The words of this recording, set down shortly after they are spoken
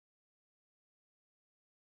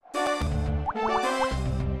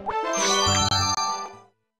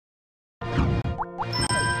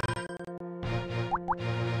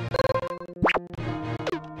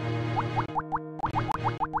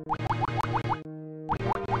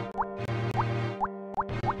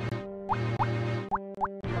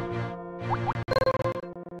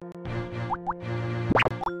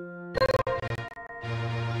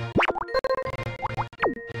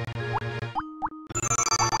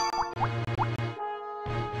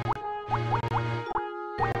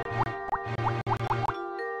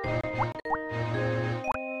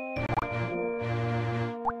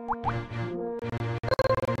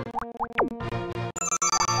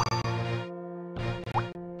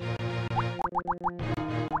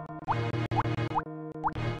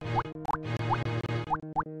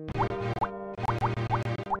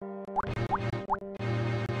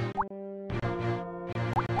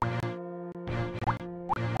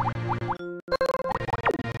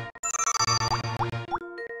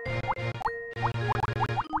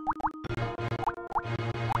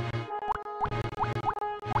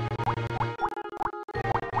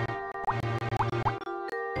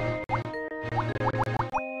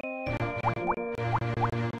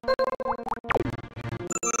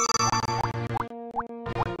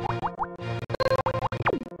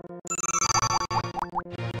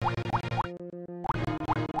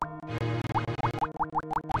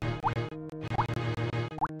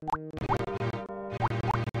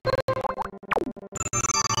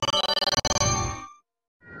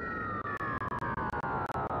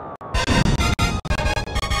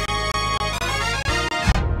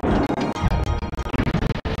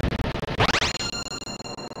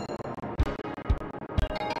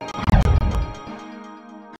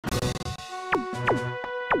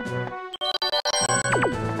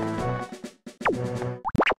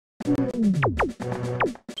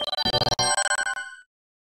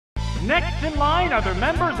Next in line are the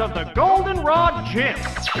members of the Goldenrod Gym.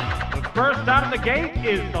 The first out of the gate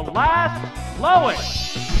is the last Lois.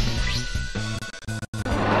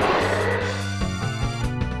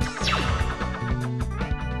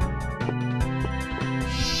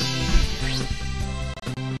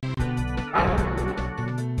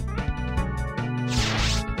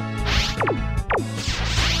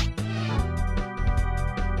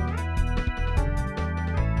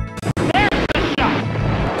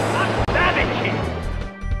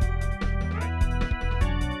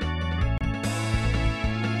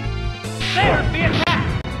 There's the attack!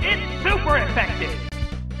 It's super effective!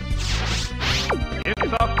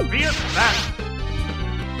 It's a fierce battle!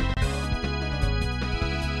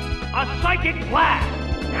 A psychic blast!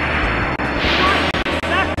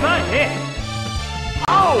 That's a hit!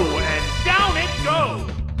 Oh, and down it goes!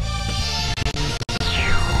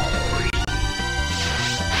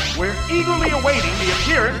 We're eagerly awaiting the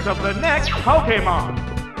appearance of the next Pokémon!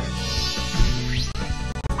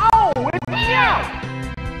 Oh, it's Meow!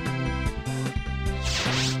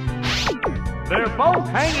 They're both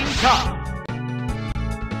hanging tough.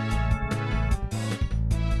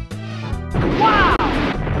 Wow!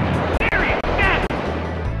 Serious damage!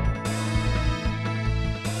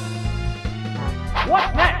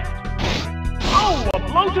 What next? Oh, a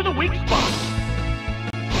blow to the weak spot.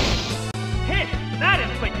 Hit! That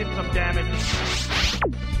inflicted some damage.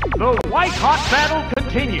 The white-hot battle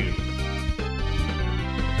continues.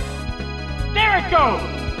 There it goes!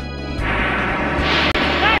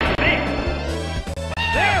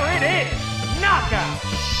 There it is! Knockout!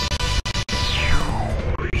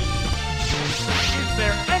 Is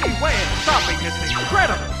there any way of stopping this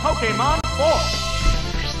incredible Pokémon force?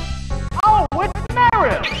 Oh, it's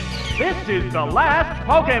Meryl! This is the last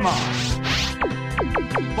Pokémon!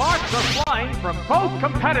 Sparks are flying from both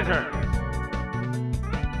competitors!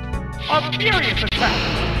 A furious attack!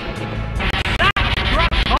 That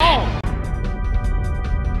struck home!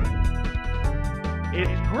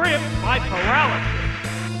 It's gripped by paralysis!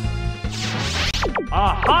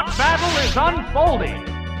 A hot battle is unfolding.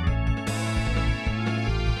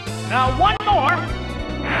 Now one more.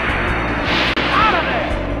 Out of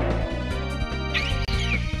there.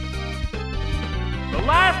 The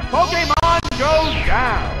last Pokémon goes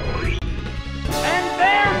down. And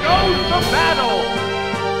there goes the battle.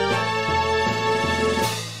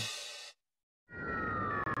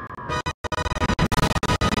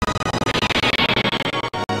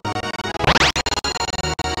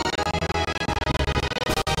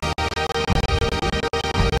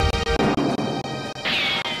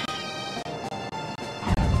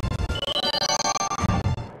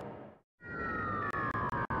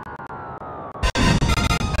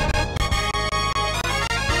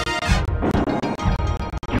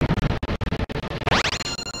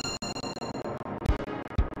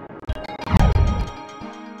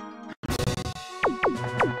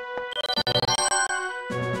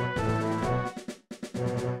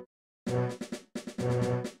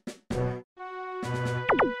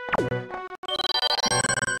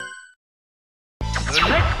 The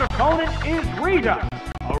next opponent is Rita,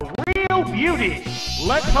 a real beauty.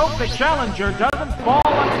 Let's hope the challenger doesn't fall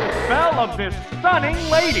under the spell of this stunning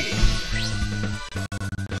lady.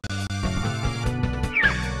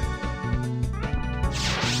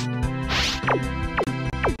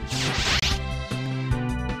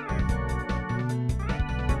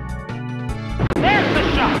 There's the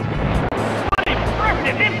shot! What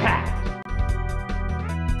impressive impact!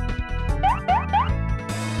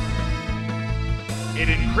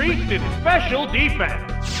 increased its special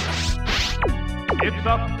defense. It's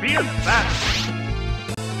a fierce battle.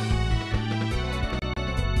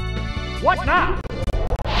 What now?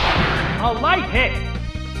 A light hit.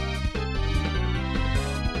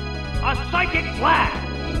 A psychic blast.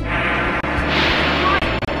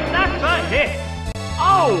 Right, that's a hit.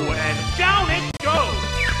 Oh, and down it goes.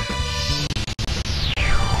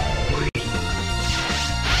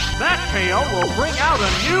 That KO will bring out a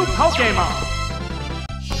new Pokémon.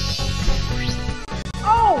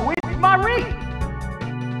 Oh, it's Marie.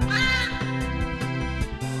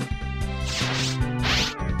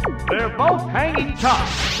 They're both hanging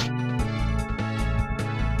tough.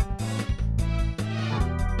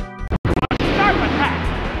 A sharp attack.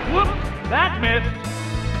 Whoops, that missed.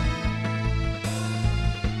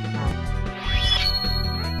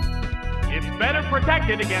 It's better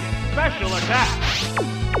protected against special attacks.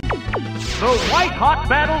 The white-hot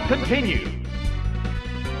battle continues.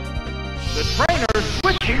 The trainer's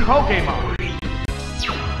switching Pokémon.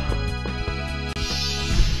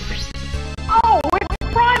 Oh, it's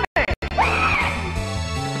Primate!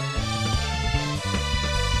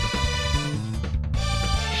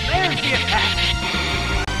 There's the attack.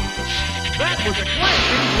 That was a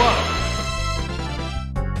glancing blow.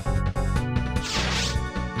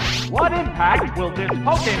 What impact will this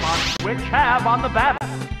Pokémon switch have on the battle?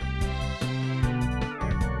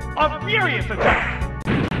 A furious attack!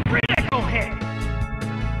 Critical hit!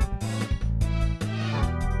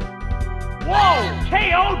 Whoa!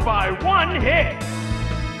 KO'd by one hit!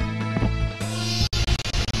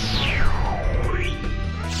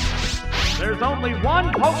 There's only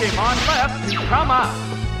one Pokémon left to come out.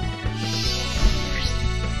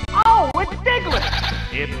 Oh, it's Diglett!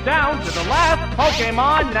 It's down to the last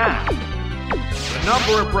Pokémon now. The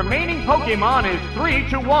number of remaining Pokémon is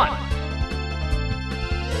 3-1.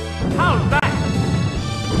 How's that?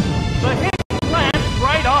 The hit lands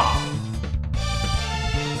right off.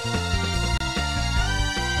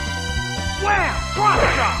 Wham! Drop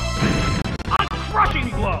shot! A crushing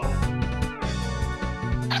blow!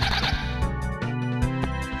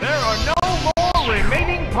 There are no more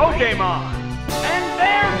remaining Pokémon. And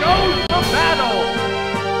there goes the battle!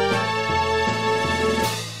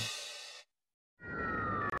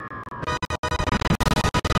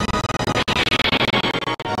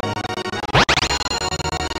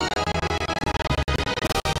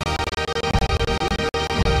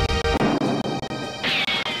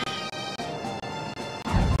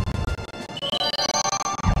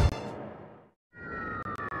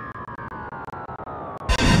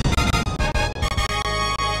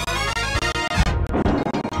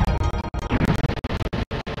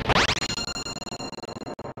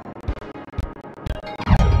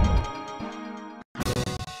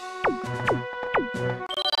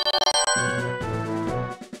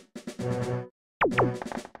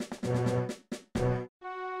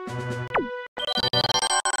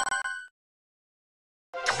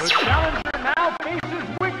 The challenger now faces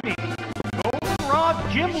Whittney, Goldenrod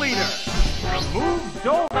gym leader. The moves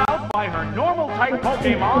doled out by her normal-type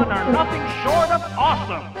Pokémon are nothing short of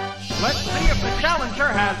awesome. Let's see if the challenger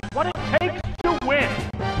has what it takes to win.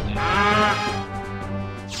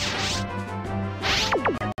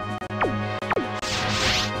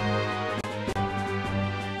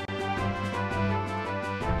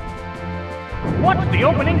 What's the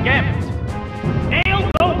opening gambit? Nail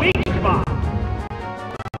the weak spot.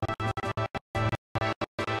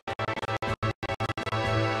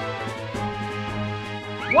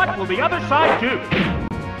 What will the other side do?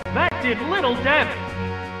 That did little damage.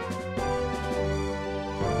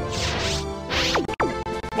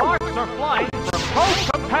 Sparks are flying from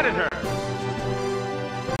both competitors.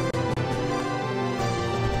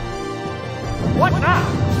 What now?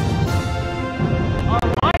 A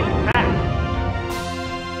light attack.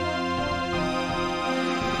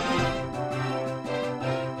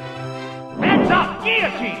 Heads up,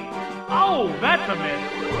 guillotine! Oh, that's a miss.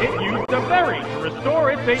 It used a berry to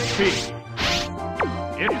restore its HP.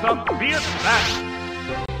 It's a fierce battle.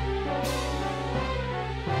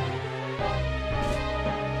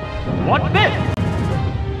 What's this?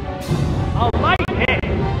 A light hit.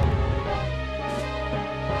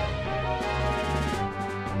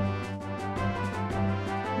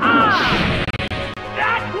 Ah!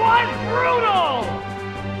 That was brutal!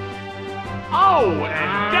 Oh,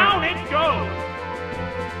 and down it goes.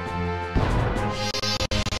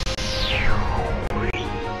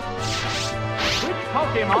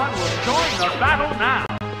 Pokémon will join the battle now.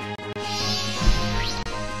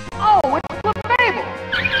 Oh, it's the Fable!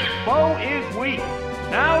 Foe is weak.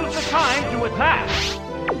 Now's the time to attack.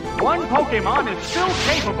 One Pokémon is still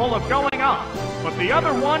capable of going on. but the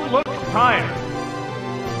other one looks tired.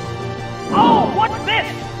 Oh, what's this?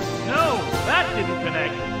 No, that didn't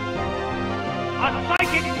connect. A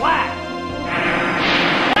psychic blast!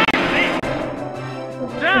 That's it!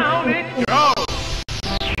 Down it goes!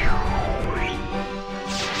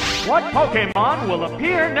 What Pokémon will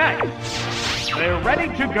appear next? They're ready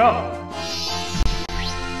to go.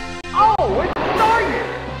 Oh, it's started!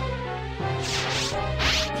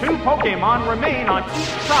 2 Pokémon remain on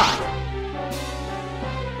each side.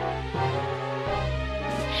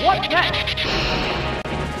 What next?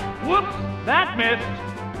 Whoops, that missed.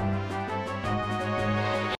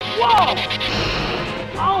 Whoa!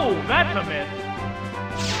 Oh, that's a miss.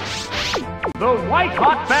 The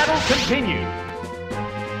white-hot battle continues.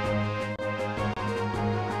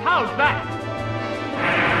 How's that?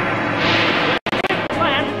 It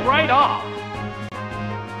lands right off.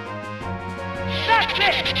 That's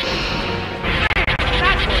it!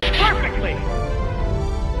 That worked perfectly!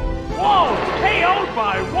 Whoa! KO'd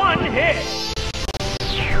by 1 hit!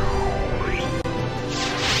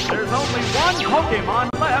 There's only 1 Pokémon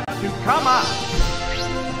left to come out.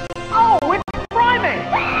 Oh, it's Primate!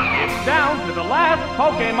 It's down to the last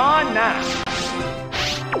Pokémon now.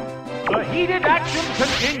 The heated action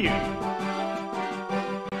continues.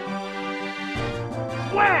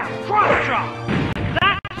 Wham! Drop chop!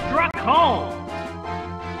 That struck home!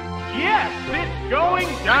 Yes, it's going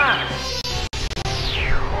down!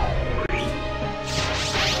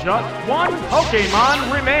 Just 1 Pokémon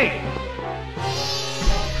remains.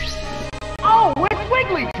 Oh, it's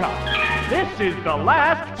Wigglytuff! This is the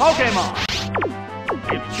last Pokémon.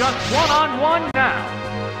 It's just 1-on-1 now.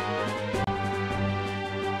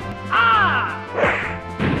 Ah!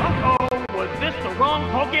 Uh-oh, was this the wrong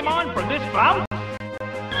Pokémon for this bout?